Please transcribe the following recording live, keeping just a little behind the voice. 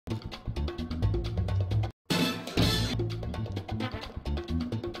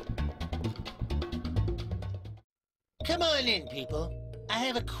Come on in, people. I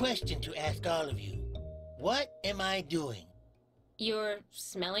have a question to ask all of you. What am I doing? You're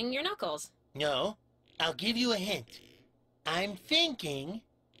smelling your knuckles. No, I'll give you a hint. I'm thinking,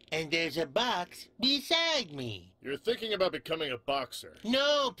 and there's a box beside me. You're thinking about becoming a boxer.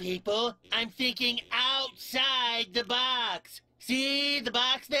 No, people. I'm thinking outside the box. See the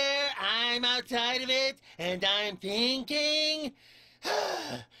box there? I'm outside of it, and I'm thinking...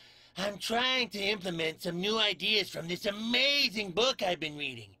 I'm trying to implement some new ideas from this amazing book I've been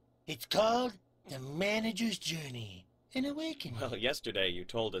reading. It's called The Manager's Journey, an Awakening. Well, yesterday you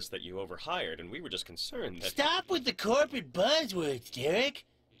told us that you overhired, and we were just concerned that... Stop with the corporate buzzwords, Derek.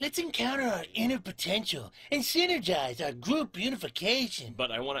 Let's encounter our inner potential and synergize our group unification. But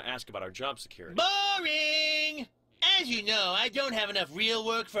I want to ask about our job security. Boring! As you know, I don't have enough real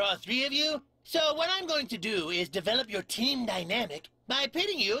work for all three of you. So what I'm going to do is develop your team dynamic by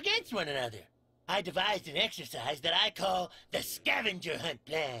pitting you against one another. I devised an exercise that I call the Scavenger Hunt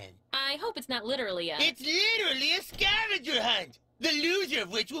plan. I hope it's not literally a... It's literally a scavenger hunt, the loser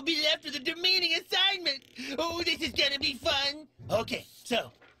of which will be left with a demeaning assignment. Oh, this is gonna be fun. Okay,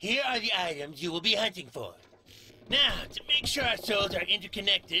 so here are the items you will be hunting for. Now, to make sure our souls are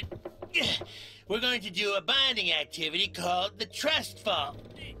interconnected, we're going to do a bonding activity called the Trust Fall.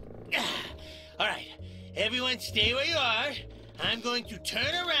 All right, everyone stay where you are. I'm going to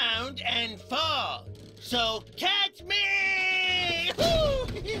turn around and fall. So catch me! Oh,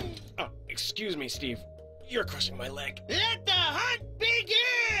 excuse me, Steve. You're crushing my leg. Let the hunt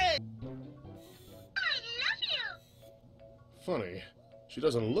begin! I love you! Funny, she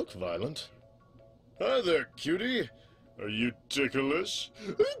doesn't look violent. Hi there, cutie. Are you ticklish?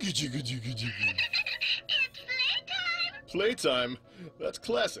 It's playtime! Playtime? That's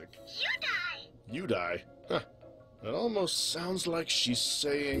classic. You die! Yudai? Huh. That almost sounds like she's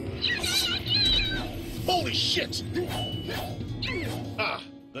saying... Holy shit! Ah,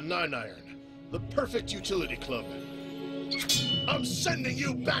 the 9-iron. The perfect utility club. I'm sending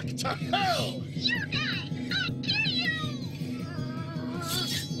you back to hell! You die! I'll kill you!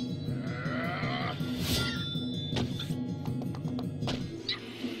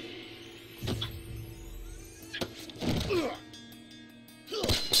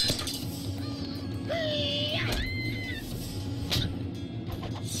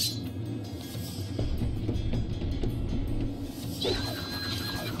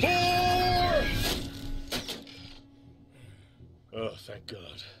 Oh, thank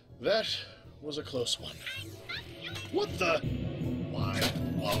God. That was a close one. What the? Why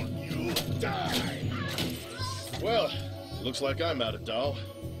won't you die? Well, looks like I'm out of doll.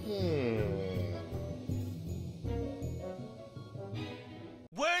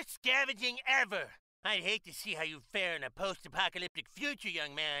 Worst scavenging ever. I'd hate to see how you fare in a post-apocalyptic future,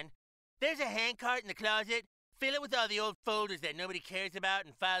 young man. There's a handcart in the closet. Fill it with all the old folders that nobody cares about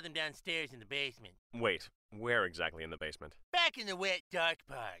and file them downstairs in the basement. Wait, where exactly in the basement? Back in the wet, dark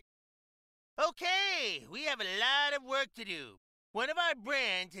part. Okay, we have a lot of work to do. One of our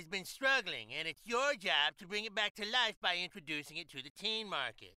brands has been struggling, and it's your job to bring it back to life by introducing it to the teen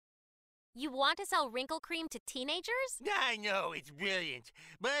market. You want to sell wrinkle cream to teenagers? I know, it's brilliant,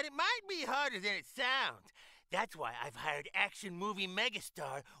 but it might be harder than it sounds. That's why I've hired action movie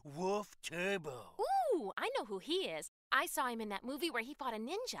megastar Wolf Turbo. Ooh, I know who he is. I saw him in that movie where he fought a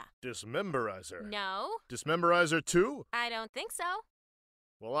ninja. Dismemberizer. No, Dismemberizer 2? I don't think so.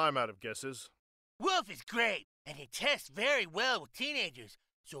 Well, I'm out of guesses. Wolf is great, and he tests very well with teenagers,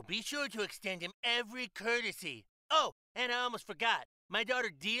 so be sure to extend him every courtesy. Oh, and I almost forgot. My daughter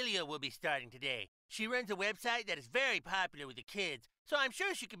Delia will be starting today. She runs a website that is very popular with the kids, so I'm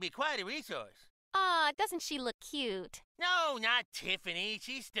sure she could be quite a resource. Aw, doesn't she look cute? No, not Tiffany.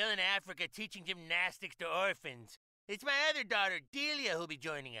 She's still in Africa teaching gymnastics to orphans. It's my other daughter, Delia, who'll be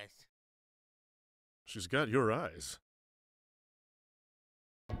joining us. She's got your eyes.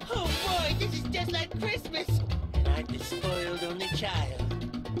 Oh boy, this is just like Christmas! And I'm the spoiled only child.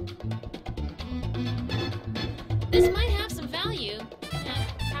 This might have some value.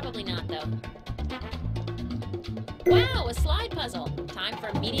 Probably not, though. Wow, a slide puzzle. Time for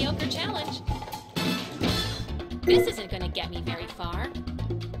a mediocre challenge. This isn't